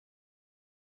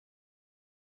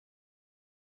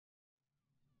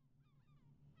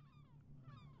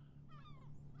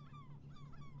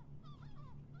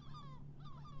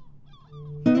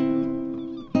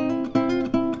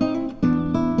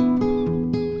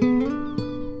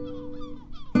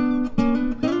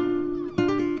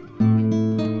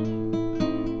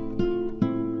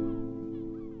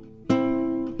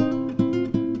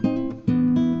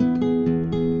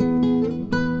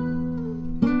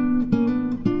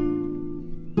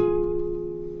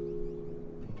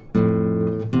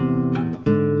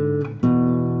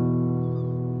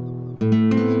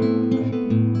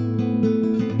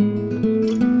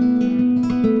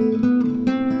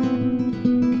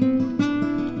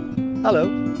Hello,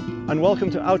 and welcome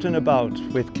to Out and About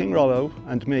with King Rollo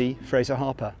and me, Fraser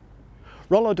Harper.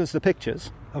 Rollo does the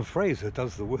pictures, and Fraser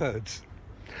does the words.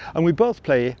 And we both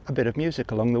play a bit of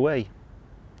music along the way.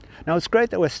 Now, it's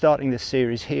great that we're starting this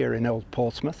series here in Old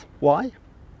Portsmouth. Why?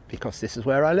 Because this is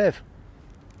where I live.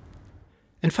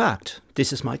 In fact,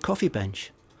 this is my coffee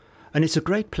bench, and it's a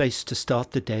great place to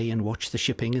start the day and watch the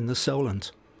shipping in the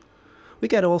Solent. We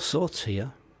get all sorts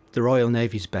here. The Royal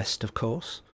Navy's best, of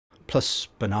course, plus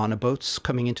banana boats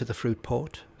coming into the fruit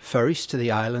port, ferries to the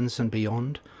islands and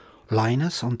beyond,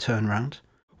 liners on turnaround.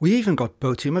 We even got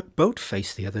Boaty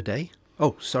McBoatface the other day.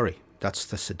 Oh, sorry, that's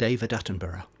the Sir David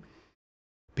Attenborough.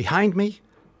 Behind me,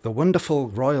 the wonderful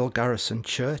Royal Garrison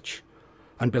Church,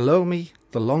 and below me,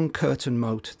 the long curtain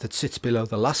moat that sits below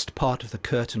the last part of the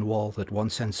curtain wall that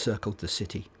once encircled the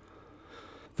city.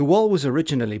 The wall was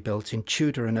originally built in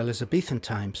Tudor and Elizabethan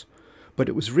times, but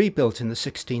it was rebuilt in the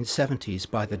 1670s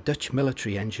by the Dutch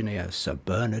military engineer Sir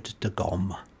Bernard de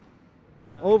Gaume.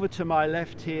 Over to my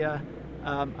left here,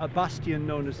 a bastion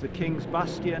known as the King's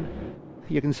Bastion.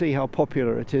 You can see how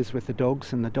popular it is with the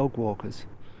dogs and the dog walkers.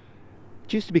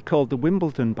 It used to be called the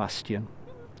Wimbledon Bastion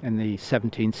in the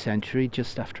 17th century,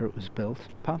 just after it was built.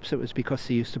 Perhaps it was because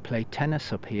they used to play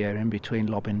tennis up here in between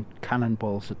lobbing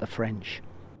cannonballs at the French.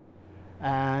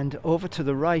 And over to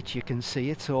the right you can see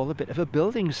it's all a bit of a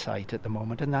building site at the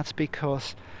moment, and that's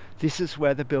because this is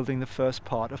where they're building the first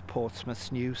part of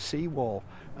Portsmouth's new seawall.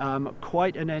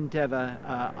 Quite an endeavour,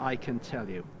 I can tell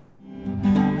you.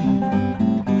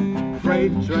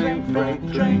 Freight train,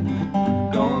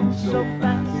 going so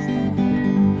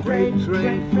fast. Freight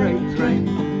train,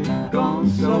 going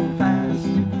so fast.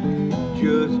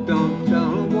 Just don't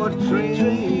tell them what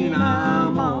train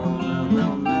I'm on, and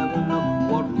they'll never know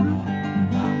what route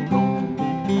I'm going.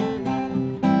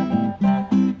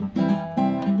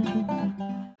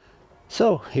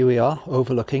 So here we are,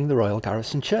 overlooking the Royal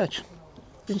Garrison Church.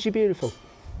 Isn't she beautiful?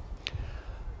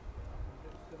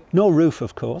 No roof,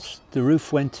 of course. The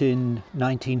roof went in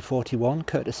 1941,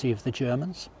 courtesy of the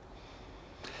Germans.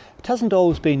 It hasn't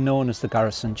always been known as the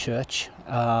Garrison Church.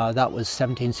 That was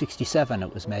 1767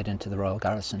 it was made into the Royal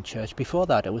Garrison Church. Before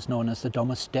that it was known as the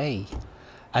Domus Dei,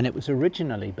 and it was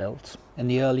originally built in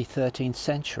the early 13th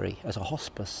century as a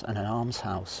hospice and an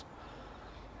almshouse.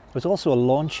 It was also a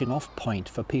launching off point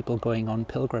for people going on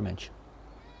pilgrimage.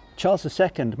 Charles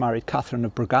II married Catherine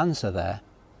of Braganza there.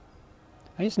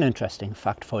 Here's an interesting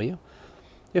fact for you.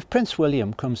 If Prince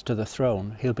William comes to the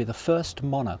throne, he'll be the first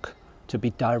monarch to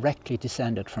be directly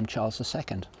descended from Charles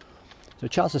II. So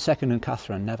Charles II and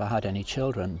Catherine never had any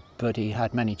children, but he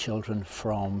had many children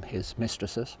from his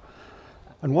mistresses.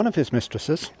 And one of his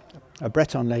mistresses, a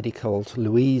Breton lady called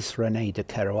Louise Renée de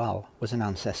Keroualle, was an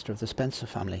ancestor of the Spencer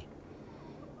family.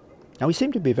 Now he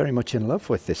seemed to be very much in love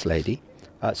with this lady,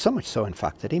 so much so in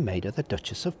fact that he made her the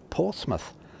Duchess of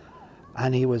Portsmouth.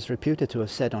 And he was reputed to have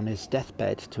said on his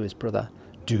deathbed to his brother,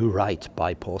 "Do right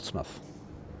by Portsmouth."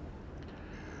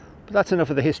 But that's enough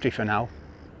of the history for now.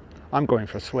 I'm going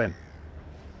for a swim.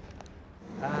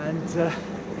 And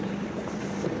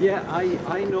yeah,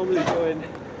 I normally go in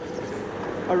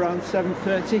around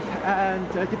 7:30,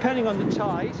 and depending on the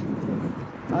tide,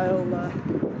 I've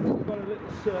got a little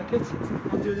circuit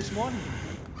I'll do this morning.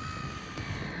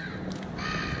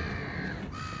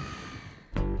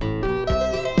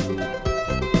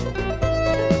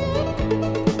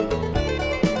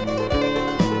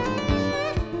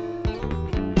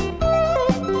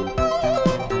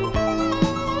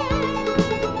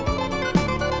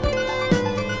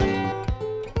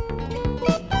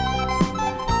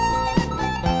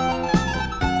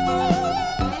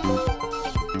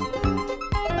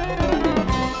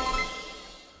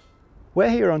 We're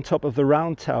here on top of the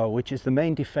Round Tower, which is the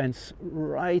main defence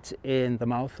right in the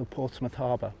mouth of Portsmouth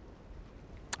Harbour.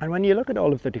 And when you look at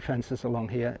all of the defences along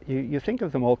here, you think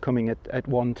of them all coming at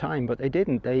one time, but they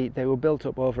didn't. They were built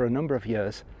up over a number of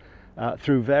years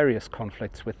through various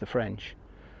conflicts with the French.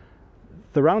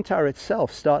 The Round Tower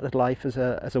itself started life as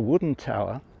a wooden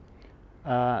tower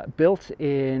built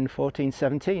in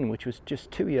 1417, which was just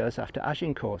 2 years after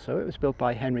Agincourt, so it was built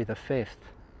by Henry V.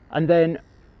 And then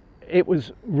it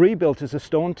was rebuilt as a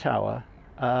stone tower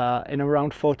in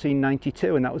around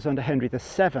 1492, and that was under Henry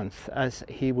VII as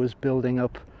he was building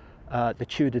up the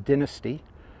Tudor dynasty.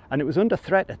 And it was under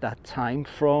threat at that time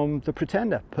from the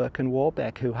Pretender, Perkin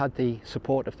Warbeck, who had the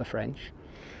support of the French,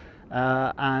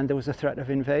 and there was a threat of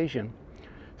invasion.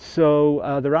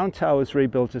 So the Round Tower was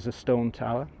rebuilt as a stone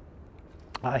tower.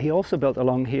 He also built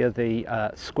along here the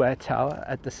Square Tower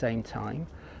at the same time.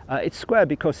 It's square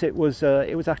because it was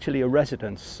actually a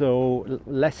residence, so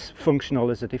less functional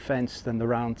as a defence than the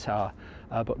Round Tower,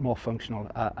 but more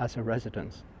functional as a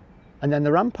residence. And then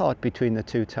the rampart between the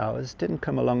two towers didn't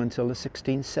come along until the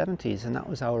 1670s, and that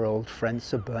was our old friend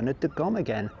Sir Bernard de Gaume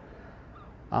again,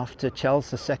 after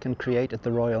Charles II created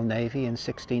the Royal Navy in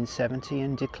 1670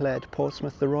 and declared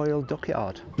Portsmouth the Royal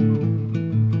Dockyard.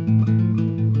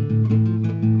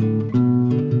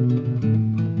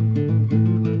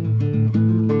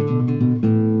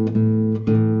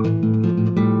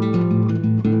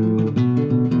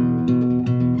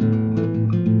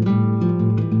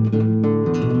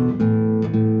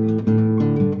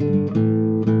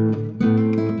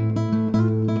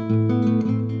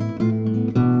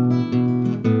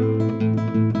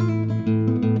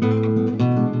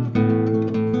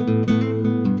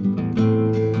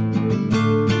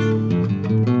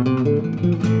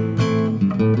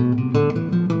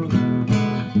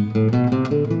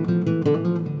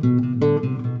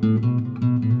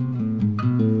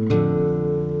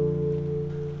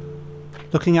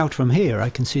 Looking out from here, I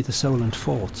can see the Solent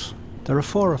forts. There are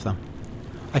 4 of them.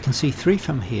 I can see 3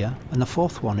 from here, and the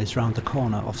 4th one is round the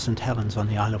corner of St Helens on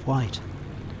the Isle of Wight.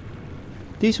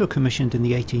 These were commissioned in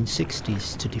the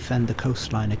 1860s to defend the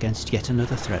coastline against yet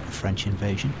another threat of French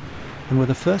invasion, and were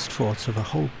the first forts of a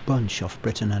whole bunch off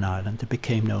Britain and Ireland that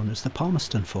became known as the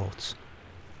Palmerston forts.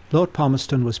 Lord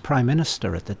Palmerston was Prime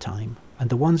Minister at the time,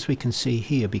 and the ones we can see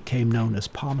here became known as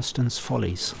Palmerston's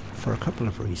Follies for a couple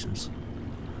of reasons.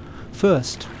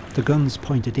 First, the guns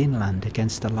pointed inland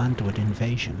against a landward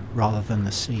invasion rather than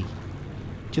the sea.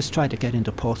 Just try to get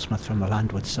into Portsmouth from the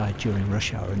landward side during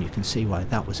rush hour and you can see why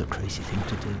that was a crazy thing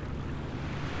to do.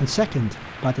 And second,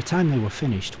 by the time they were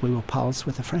finished, we were pals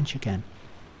with the French again.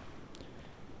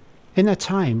 In their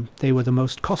time, they were the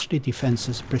most costly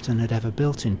defences Britain had ever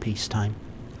built in peacetime.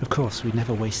 Of course, we'd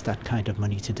never waste that kind of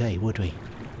money today, would we?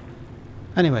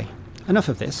 Anyway, enough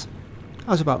of this.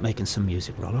 How's about making some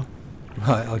music, Rollo?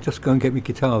 Right, I'll just go and get my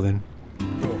guitar then.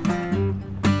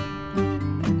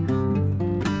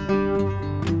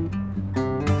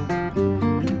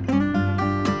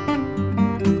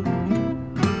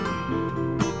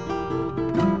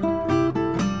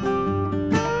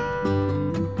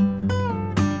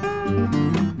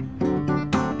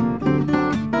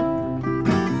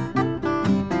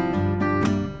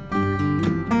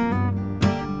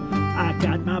 I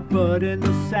got my butt in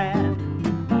the sand,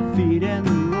 my feet in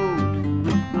the road,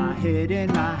 my head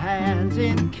in my hands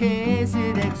in case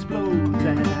it explodes.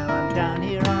 And now I'm down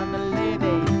here on the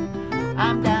levee,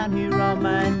 I'm down here on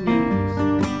my knees,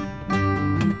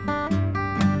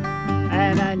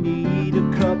 and I need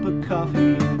a cup of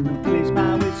coffee in the place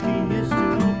my whiskey used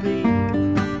to be.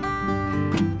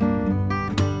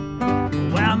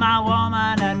 Well, my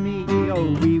woman and me,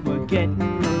 oh, we were getting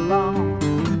along.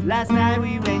 Last night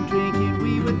we went drinking,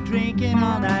 we were drinking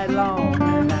all night long.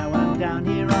 And now I'm down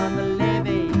here on the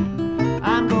levee,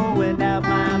 I'm going out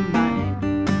my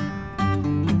mind,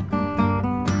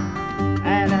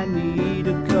 and I need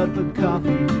a cup of coffee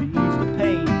to ease the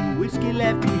pain the whiskey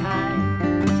left behind.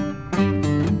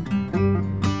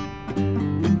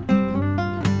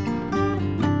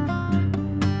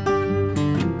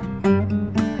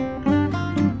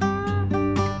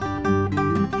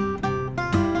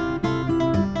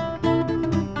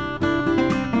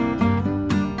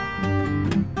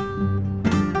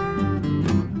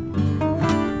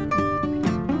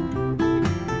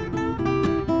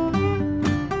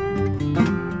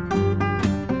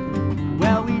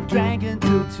 Drank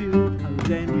until 2, and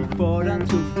then we fought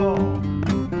until 4.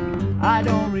 I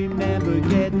don't remember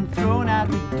getting thrown out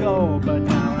the door, but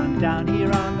now I'm down here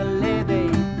on the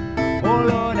levee. Oh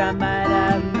Lord, I might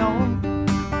have known.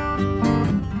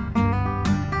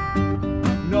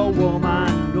 No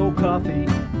woman, no coffee,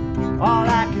 all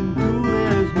I can do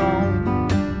is moan.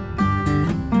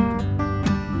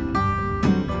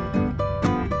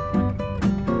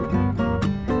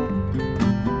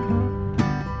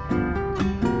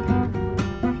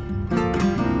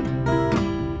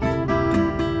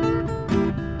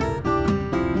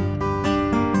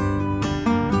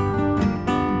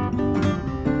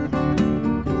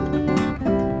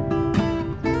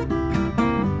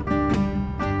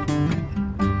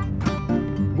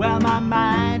 Well, my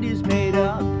mind is made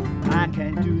up, I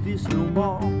can't do this no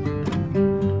more.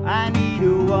 I need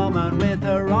a woman with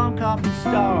her own coffee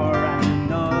store, and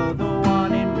another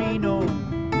one in Reno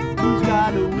who's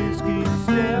got a whiskey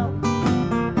still.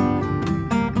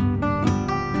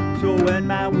 So when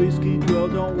my whiskey girl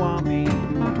don't want me,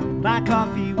 my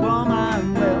coffee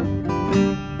woman will.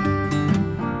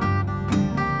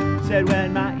 Said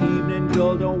when my evening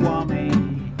girl don't want me,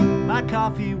 my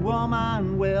coffee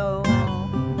woman will.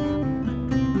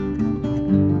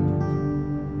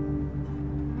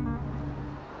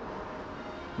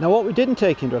 Now what we didn't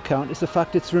take into account is the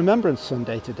fact it's Remembrance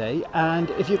Sunday today, and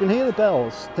if you can hear the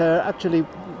bells, they're actually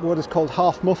what is called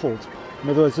half muffled. In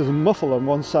other words, there's a muffle on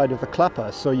one side of the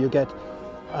clapper, so you get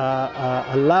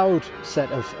a loud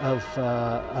set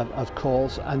of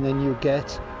calls, and then you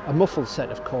get a muffled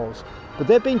set of calls. But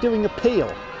they've been doing a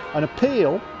peal, and a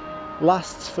peal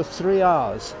lasts for 3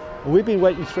 hours. And we've been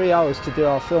waiting 3 hours to do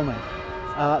our filming.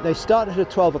 They started at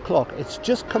 12 o'clock. It's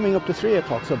just coming up to 3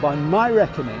 o'clock, so by my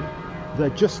reckoning, they're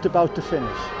just about to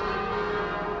finish.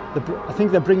 I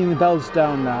think they're bringing the bells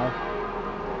down now.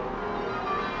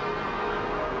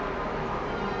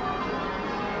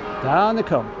 Down they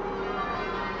come.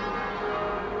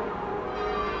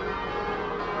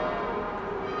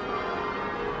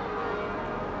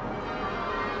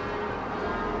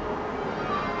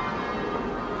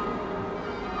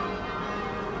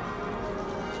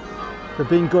 They've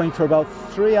been going for about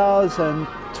 3 hours and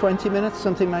 20 minutes,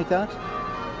 something like that.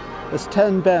 There's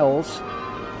 10 bells.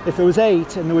 If there was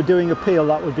 8 and they were doing a peal,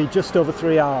 that would be just over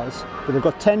 3 hours. But they've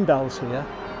got 10 bells here.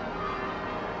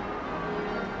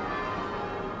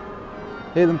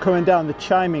 Hear them coming down, they're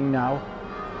chiming now.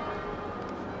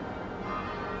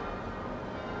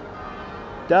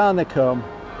 Down they come.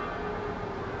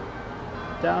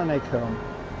 Down they come.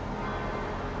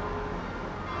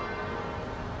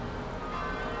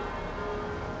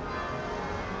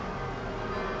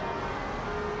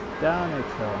 Down they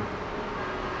come.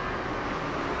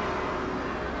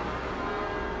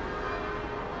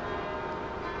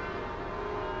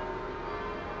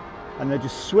 And they're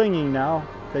just swinging now.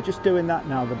 They're just doing that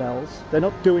now, the bells. They're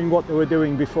not doing what they were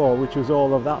doing before, which was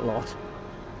all of that lot.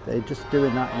 They're just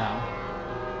doing that now.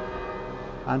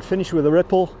 And finish with a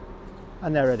ripple,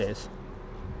 and there it is.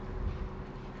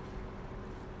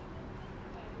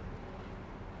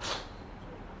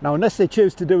 Now, unless they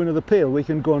choose to do another peal, we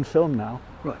can go and film now.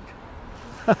 Right.